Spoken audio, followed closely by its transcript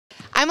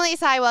I'm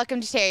Lisa.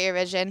 Welcome to Terrier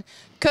Vision.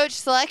 Coach,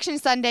 Selection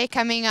Sunday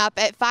coming up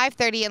at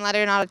 5:30 in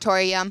Leonard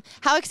Auditorium.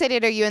 How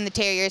excited are you and the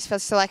Terriers for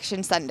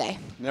Selection Sunday?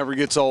 Never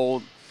gets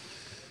old.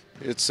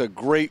 It's a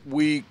great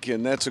week,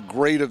 and that's a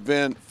great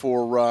event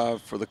for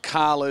the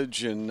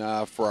college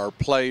and for our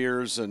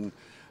players, and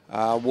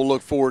we'll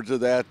look forward to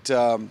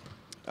that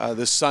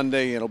this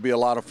Sunday, and it'll be a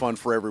lot of fun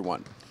for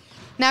everyone.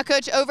 Now,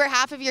 Coach, over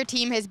half of your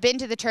team has been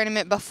to the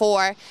tournament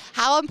before.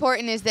 How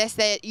important is this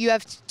that you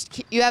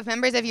have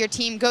members of your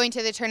team going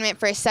to the tournament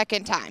for a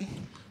second time?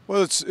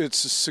 Well, it's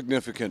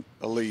significant,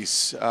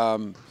 Elise.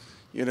 You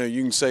know,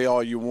 you can say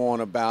all you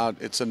want about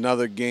it's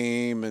another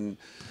game and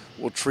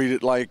we'll treat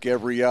it like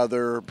every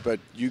other, but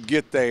you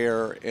get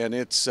there and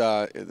it's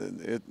a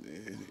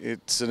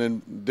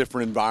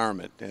different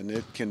environment, and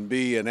it can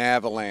be an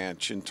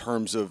avalanche in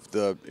terms of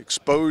the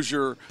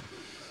exposure.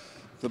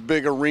 The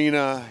big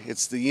arena,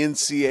 it's the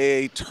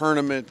NCAA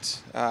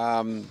Tournament,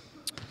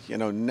 you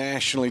know,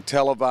 nationally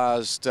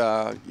televised,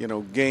 you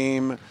know,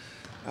 game.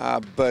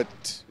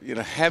 But, you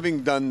know,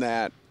 having done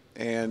that,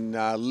 and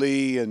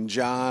Lee and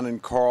John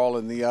and Carl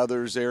and the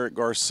others, Eric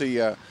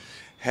Garcia,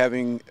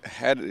 having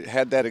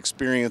had that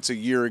experience a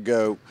year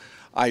ago,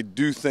 I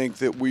do think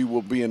that we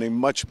will be in a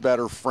much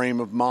better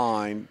frame of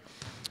mind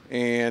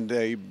and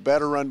a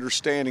better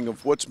understanding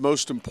of what's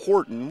most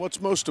important. What's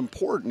most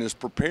important is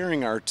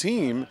preparing our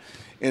team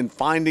and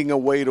finding a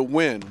way to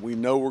win. We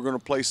know we're going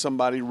to play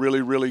somebody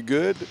really, really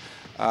good.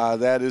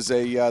 That is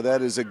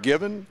a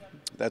given.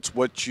 That's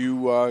what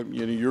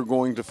you're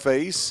going to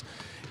face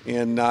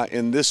in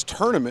this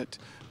tournament.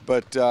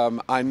 But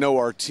I know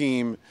our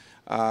team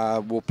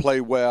will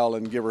play well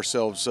and give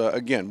ourselves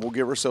we'll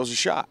give ourselves a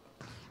shot.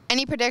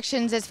 Any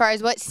predictions as far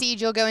as what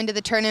seed you'll go into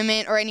the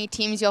tournament or any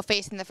teams you'll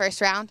face in the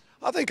first round?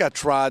 I think I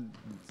tried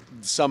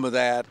some of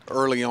that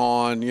early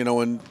on, you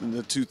know, in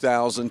the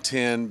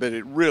 2010, but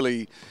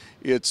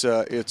it's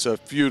a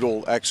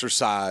futile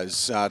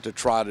exercise to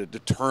try to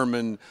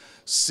determine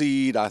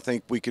seed. I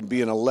think we could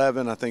be an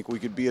 11. I think we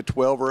could be a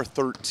 12 or a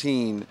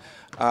 13.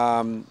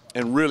 And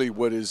really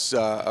what is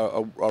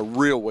a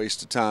real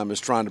waste of time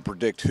is trying to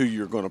predict who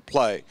you're going to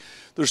play.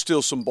 There's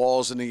still some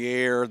balls in the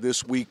air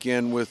this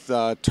weekend with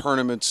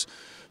tournaments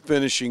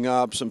finishing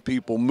up, some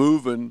people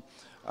moving.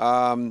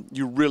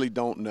 You really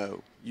don't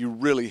know. You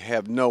really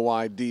have no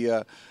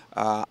idea.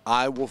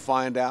 I will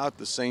find out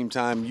the same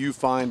time you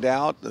find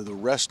out. The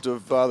rest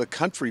of the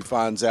country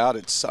finds out.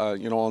 It's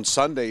you know, on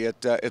Sunday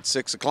at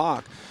 6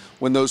 o'clock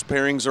when those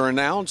pairings are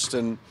announced,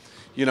 and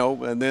you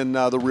know, and then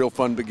the real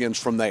fun begins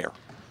from there.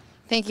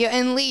 Thank you.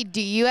 And Lee,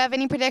 do you have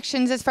any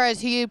predictions as far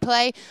as who you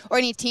play or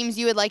any teams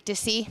you would like to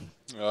see?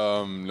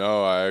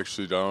 No, I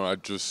actually don't. I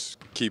just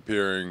keep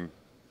hearing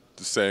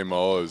the same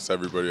old as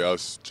everybody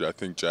else. I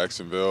think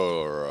Jacksonville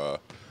or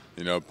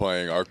you know,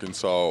 playing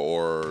Arkansas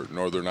or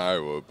Northern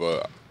Iowa,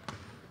 but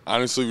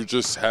honestly, we're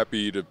just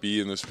happy to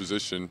be in this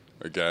position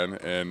again,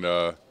 and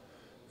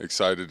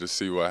excited to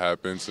see what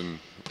happens and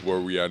where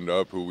we end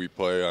up, who we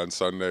play on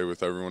Sunday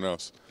with everyone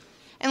else.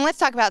 And let's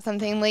talk about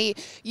something, Lee.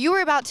 You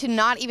were about to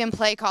not even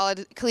play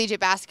collegiate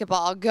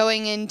basketball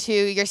going into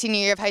your senior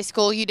year of high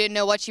school. You didn't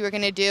know what you were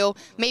going to do,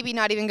 maybe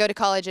not even go to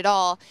college at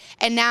all.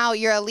 And now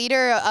you're a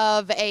leader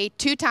of a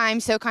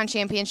two-time SoCon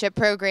championship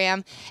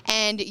program,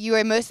 and you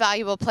were most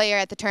valuable player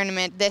at the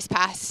tournament this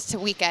past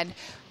weekend.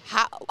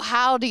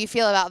 How do you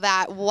feel about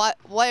that?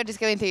 What is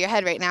going through your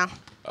head right now?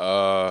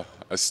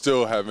 I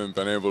still haven't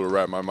been able to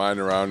wrap my mind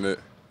around it.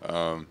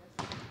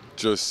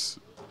 Just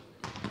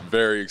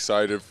very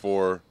excited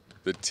for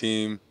the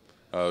team,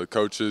 the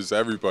coaches,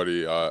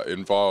 everybody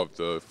involved,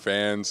 the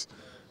fans.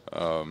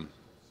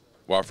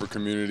 Wofford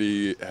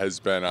community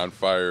has been on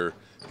fire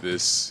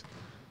this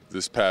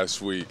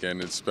past week,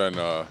 and it's been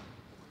the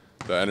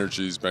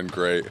energy's been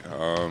great.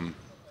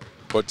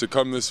 But to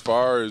come this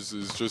far is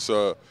just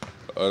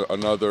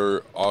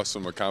another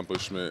awesome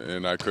accomplishment,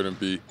 and I couldn't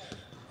be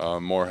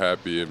more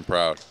happy and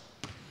proud.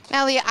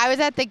 Now, Lee, I was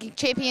at the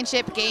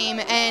championship game,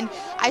 and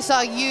I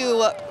saw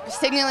you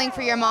signaling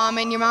for your mom,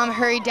 and your mom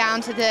hurried down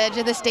to the edge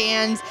of the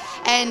stands,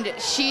 and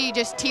she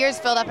just tears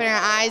filled up in her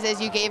eyes as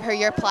you gave her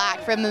your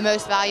plaque from the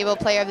most valuable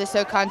player of the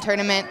SoCon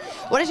tournament.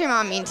 What does your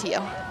mom mean to you?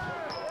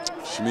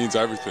 She means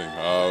everything.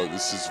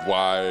 This is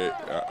why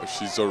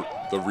she's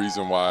the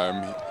reason why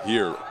I'm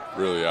here,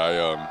 really.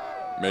 I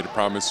made a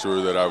promise to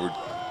her that I would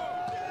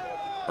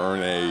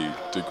earn a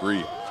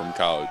degree from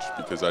college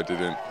because I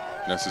didn't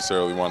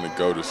necessarily want to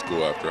go to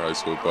school after high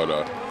school,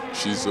 but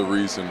she's the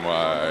reason why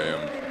I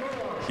am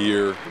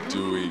here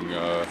doing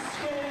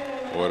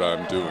what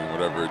I'm doing,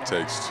 whatever it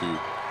takes to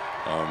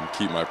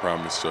keep my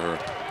promise to her.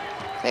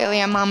 Clearly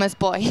a mama's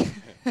boy.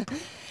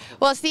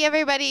 Well, see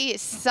everybody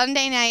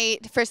Sunday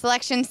night for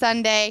Selection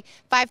Sunday,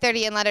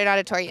 5:30 in Leonard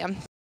Auditorium.